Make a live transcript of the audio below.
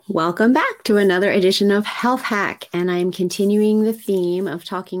Welcome back to another edition of Health Hack, and I'm continuing the theme of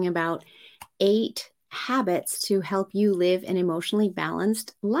talking about 8 habits to help you live an emotionally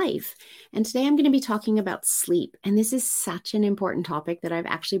balanced life. And today I'm going to be talking about sleep, and this is such an important topic that I've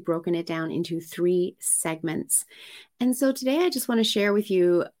actually broken it down into 3 segments. And so today I just want to share with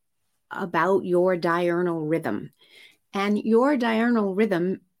you about your diurnal rhythm. And your diurnal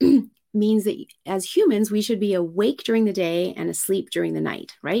rhythm means that as humans, we should be awake during the day and asleep during the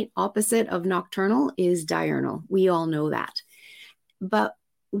night, right? Opposite of nocturnal is diurnal. We all know that. But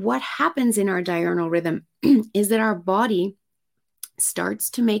what happens in our diurnal rhythm is that our body starts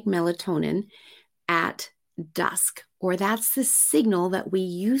to make melatonin at dusk, or that's the signal that we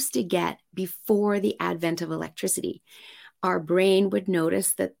used to get before the advent of electricity. Our brain would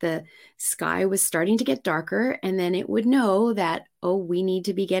notice that the sky was starting to get darker, and then it would know that, oh, we need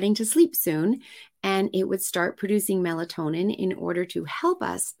to be getting to sleep soon. And it would start producing melatonin in order to help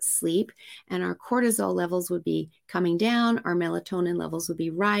us sleep. And our cortisol levels would be coming down, our melatonin levels would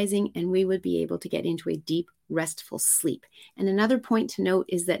be rising, and we would be able to get into a deep, restful sleep. And another point to note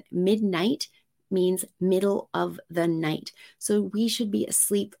is that midnight means middle of the night. So we should be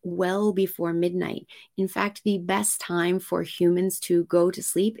asleep well before midnight. In fact, the best time for humans to go to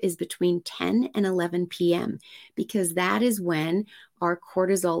sleep is between 10 and 11 p.m. because that is when our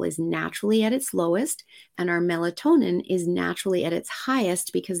cortisol is naturally at its lowest and our melatonin is naturally at its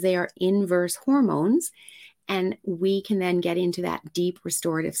highest because they are inverse hormones. And we can then get into that deep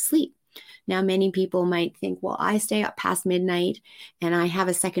restorative sleep. Now, many people might think, well, I stay up past midnight and I have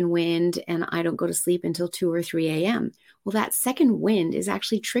a second wind and I don't go to sleep until 2 or 3 a.m. Well, that second wind is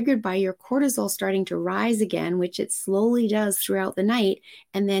actually triggered by your cortisol starting to rise again, which it slowly does throughout the night.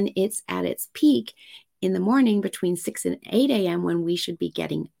 And then it's at its peak in the morning between 6 and 8 a.m. when we should be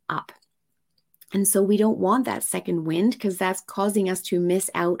getting up. And so we don't want that second wind because that's causing us to miss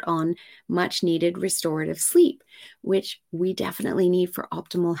out on much needed restorative sleep, which we definitely need for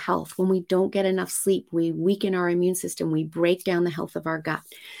optimal health. When we don't get enough sleep, we weaken our immune system, we break down the health of our gut.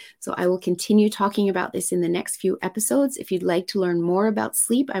 So I will continue talking about this in the next few episodes. If you'd like to learn more about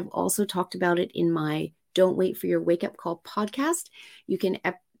sleep, I've also talked about it in my Don't Wait for Your Wake Up Call podcast. You can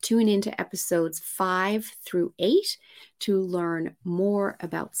tune into episodes 5 through 8 to learn more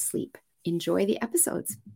about sleep. Enjoy the episodes.